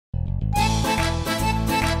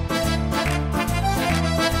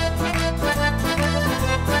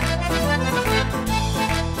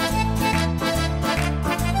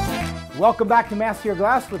Welcome back to Master Your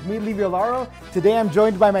Glass with me, Livio Laro. Today I'm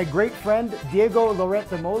joined by my great friend, Diego Loret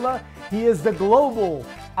de Mola. He is the global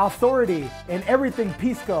authority in everything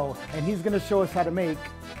Pisco, and he's going to show us how to make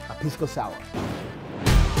a Pisco Sour.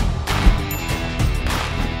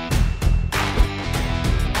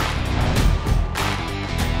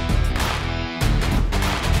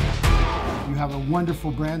 You have a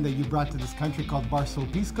wonderful brand that you brought to this country called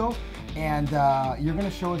BarSol Pisco, and you're going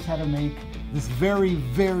to show us how to make this very,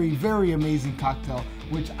 very amazing cocktail,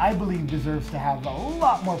 which I believe deserves to have a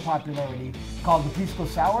lot more popularity, called the Pisco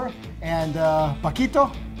Sour. And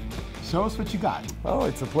Paquito, show us what you got. Oh,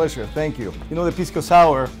 it's a pleasure. Thank you. You know, the Pisco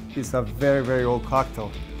Sour is a very old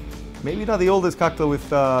cocktail. Maybe not the oldest cocktail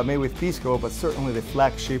made with Pisco, but certainly the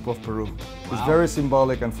flagship of Peru. Wow. It's very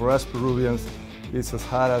symbolic, and for us Peruvians, it's as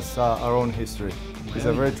hot as our own history. Really? It's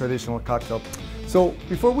a very traditional cocktail. So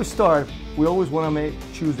before we start, we always want to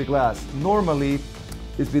choose the glass. Normally,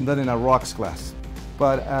 it's been done in a rocks glass.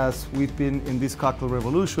 But as we've been in this cocktail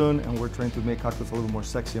revolution and we're trying to make cocktails a little more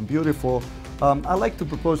sexy and beautiful, I like to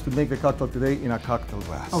propose to make the cocktail today in a cocktail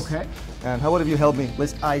glass. Okay. And how about if you help me?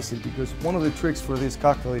 Let's ice it, because one of the tricks for this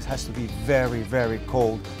cocktail is it has to be very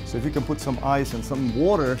cold. So if you can put some ice and some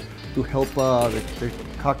water to help the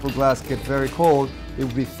cocktail glass get very cold, it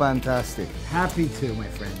would be fantastic. Happy to, my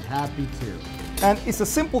friend, happy to. And it's a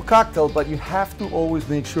simple cocktail, but you have to always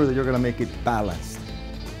make sure that you're going to make it balanced.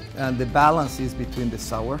 And the balance is between the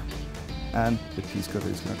sour and the Pisco that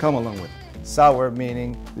it's going to come along with. Sour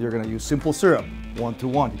meaning you're going to use simple syrup,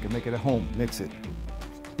 1:1. You can make it at home, mix it.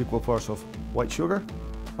 Equal parts of white sugar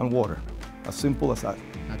and water. As simple as that.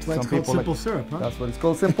 That's why it's called simple syrup, huh? That's what it's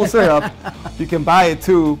called, simple syrup. You can buy it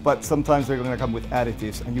too, but sometimes they're going to come with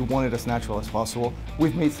additives, and you want it as natural as possible.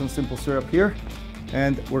 We've made some simple syrup here,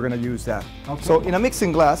 and we're going to use that. Okay. So in a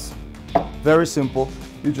mixing glass, very simple,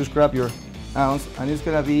 you just grab your ounce, and it's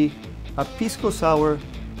going to be a Pisco Sour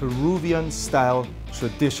Peruvian style,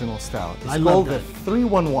 traditional style. It's called the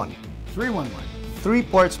 3-1-1. 3-1-1. 3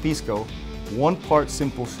 parts Pisco, 1 part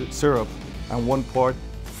simple syrup, and 1 part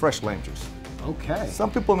fresh lime juice. Okay.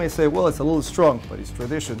 Some people may say, well, it's a little strong, but it's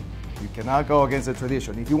tradition. You cannot go against the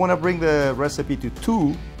tradition. If you want to bring the recipe to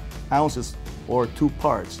 2 ounces or 2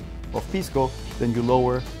 parts of Pisco, then you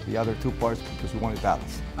lower the other 2 parts because we want it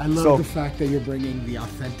balanced. I love the fact that you're bringing the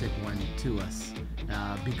authentic one to us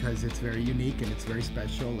because it's very unique and it's very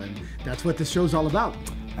special, and that's what this show's all about.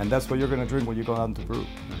 And that's what you're going to drink when you go out into Peru.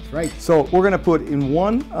 That's right. So we're going to put in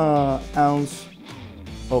 1 ounce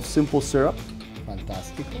of simple syrup.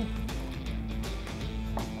 Fantastico.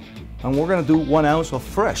 And we're going to do 1 ounce of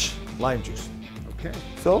fresh lime juice. Okay.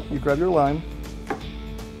 So you grab your lime.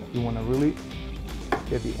 You want to really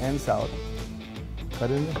get the ends out. Cut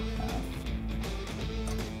it in half.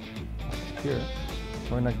 Here,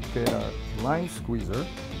 we're going to get our lime squeezer.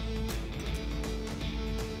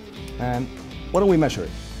 And why don't we measure it?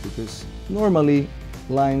 Because normally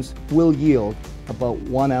limes will yield about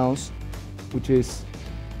 1 ounce, which is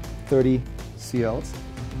 30 cls.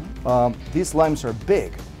 These limes are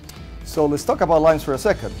big. So let's talk about limes for a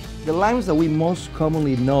second. The limes that we most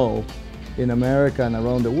commonly know in America and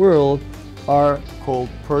around the world are called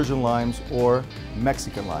Persian limes or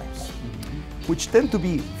Mexican limes, which tend to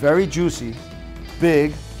be very juicy,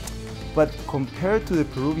 big, but compared to the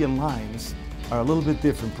Peruvian limes are a little bit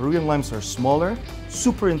different. Peruvian limes are smaller,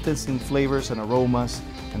 super intense in flavors and aromas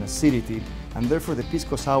and acidity, and therefore the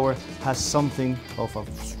Pisco Sour has something of a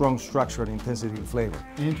strong structure and intensity in flavor.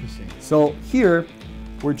 Interesting. So here,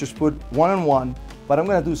 we're just put 1-1, but I'm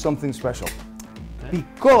going to do something special.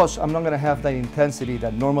 Because I'm not going to have that intensity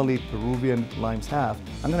that normally Peruvian limes have,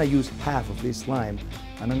 I'm going to use half of this lime,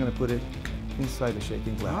 and I'm going to put it inside the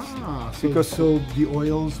shaking glass. So the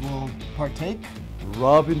oils will partake?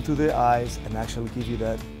 Rub into the eyes and actually give you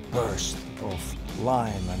that burst of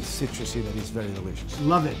lime and citrusy that is very delicious.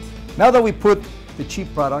 Love it. Now that we put the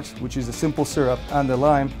cheap products, which is the simple syrup and the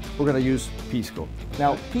lime, we're going to use Pisco.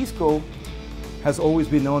 Now, Pisco has always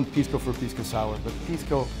been known Pisco for Pisco Sour, but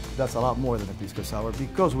Pisco does a lot more than a Pisco Sour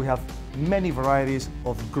because we have many varieties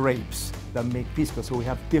of grapes that make Pisco. So we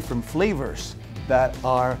have different flavors that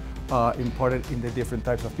are imparted in the different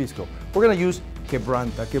types of Pisco. We're going to use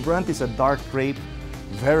Quebranta. Quebranta is a dark grape,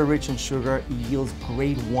 very rich in sugar. It yields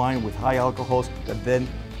great wine with high alcohols that then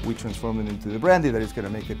we transform it into the brandy that is going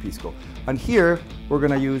to make the Pisco. And here we're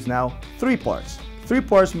going to use now 3 parts. 3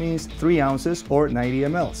 parts means 3 ounces or 90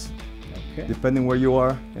 mLs. Okay. Depending where you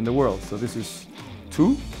are in the world. So this is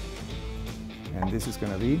 2, and this is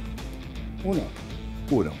going to be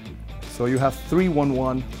 1. So you have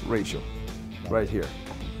 3-1-1 ratio right here.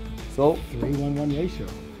 So 3-1-1 ratio.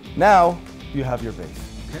 Now you have your base.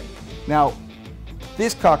 Okay. Now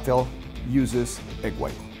this cocktail uses egg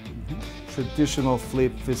white. Traditional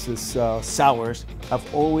flip fizzes sours have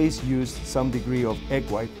always used some degree of egg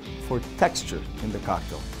white for texture in the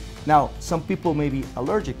cocktail. Now, some people may be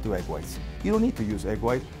allergic to egg whites. You don't need to use egg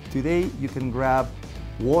white. Today, you can grab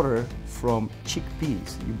water from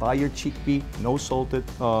chickpeas. You buy your chickpea, no salted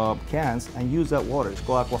cans, and use that water. It's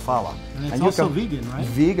called aquafaba. And it's also vegan, right?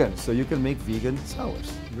 Vegan, so you can make vegan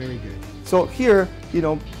sours. Very good. So here,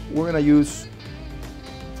 we're gonna use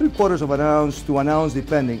 3/4 of an ounce to an ounce,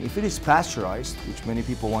 depending. If it is pasteurized, which many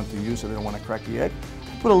people want to use, so they don't want to crack the egg,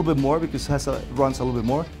 put a little bit more because it runs a little bit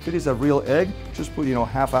more. If it is a real egg, just put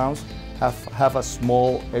half ounce, half a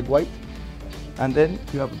small egg white, and then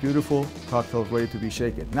you have a beautiful cocktail ready to be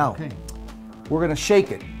shaken. Now, we're gonna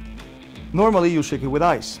shake it. Normally you shake it with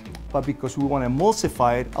ice, but because we want to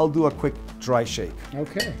emulsify it, I'll do a quick dry shake.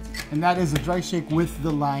 Okay. And that is a dry shake with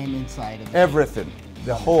the lime inside of it. Everything,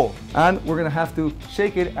 the whole. And we're gonna have to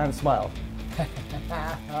shake it and smile.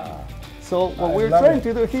 So what we're trying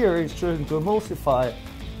to do here is trying to emulsify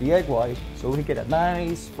the egg white so we can get a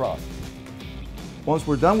nice froth. Once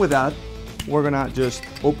we're done with that, we're gonna just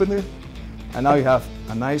open it, and now you have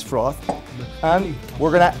a nice froth. And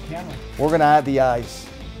we're gonna add the ice.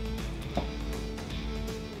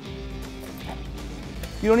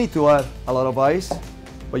 You don't need to add a lot of ice,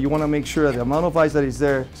 but you want to make sure the amount of ice that is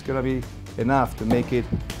there is going to be enough to make it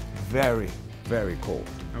very, very cold.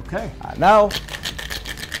 Okay. And now,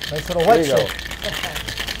 nice little white shake.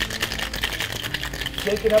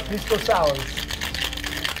 Shaking up Pisco Sours.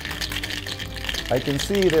 I can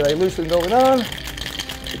see the dilution going on.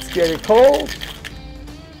 It's getting cold.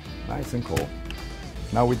 Nice and cold.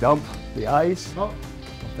 Now we dump the ice of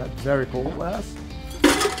that very cold glass.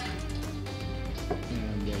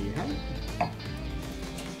 And there you have it.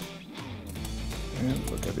 And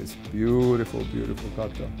look at this beautiful, beautiful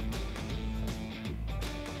cocktail.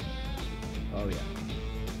 Oh yeah.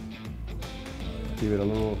 Give it a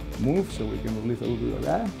little move so we can release a little bit of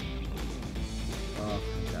that. Oh,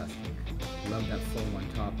 fantastic. Love that foam on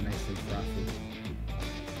top, nice and frothy.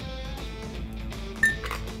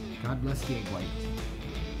 God bless the egg white.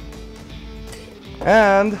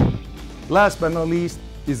 And last but not least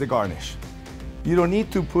is the garnish. You don't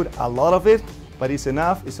need to put a lot of it, but it's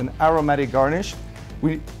enough. It's an aromatic garnish.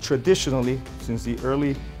 We traditionally, since the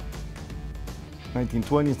early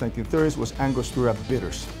 1920s, 1930s, was Angostura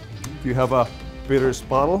bitters. If you have a bitters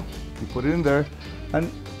bottle, you put it in there,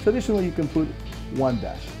 and traditionally you can put 1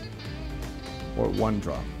 dash or 1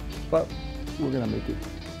 drop, but we're gonna make it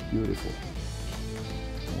beautiful.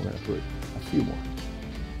 And we're gonna put a few more.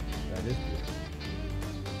 That is beautiful.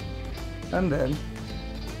 And then,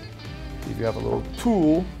 if you have a little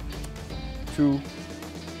tool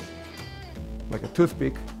like a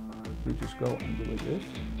toothpick, you just go and do like this.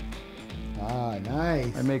 Ah,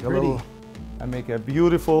 nice. I make a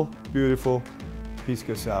beautiful, beautiful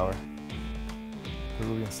Pisco Sour,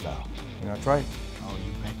 Peruvian style. You gonna try it? Oh,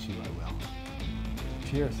 you bet you I will.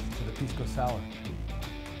 Cheers to the Pisco Sour.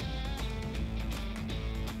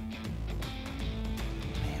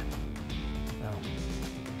 Man. Oh.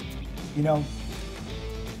 You know,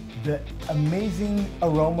 the amazing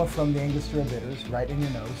aroma from the Angostura bitters right in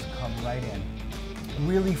your nose come right in.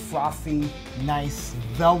 Really frothy, nice,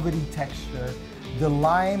 velvety texture. The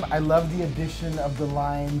lime, I love the addition of the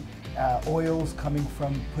lime oils coming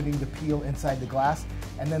from putting the peel inside the glass.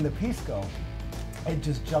 And then the Pisco, it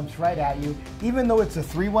just jumps right at you. Even though it's a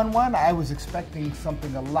 3-1-1, I was expecting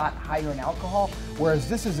something a lot higher in alcohol, whereas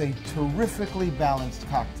this is a terrifically balanced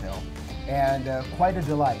cocktail and quite a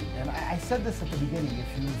delight. And I said this at the beginning, if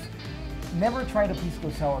you've never tried a Pisco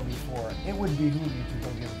Sour before, it would behoove you to go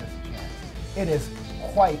give this a chance. It is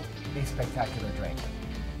quite a spectacular drink.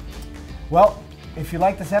 Well, if you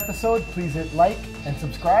like this episode, please hit like and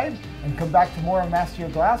subscribe, and come back to more of Master Your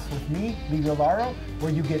Glass with me, Livio Laro,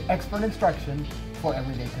 where you get expert instruction for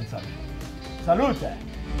everyday consumption. Salute!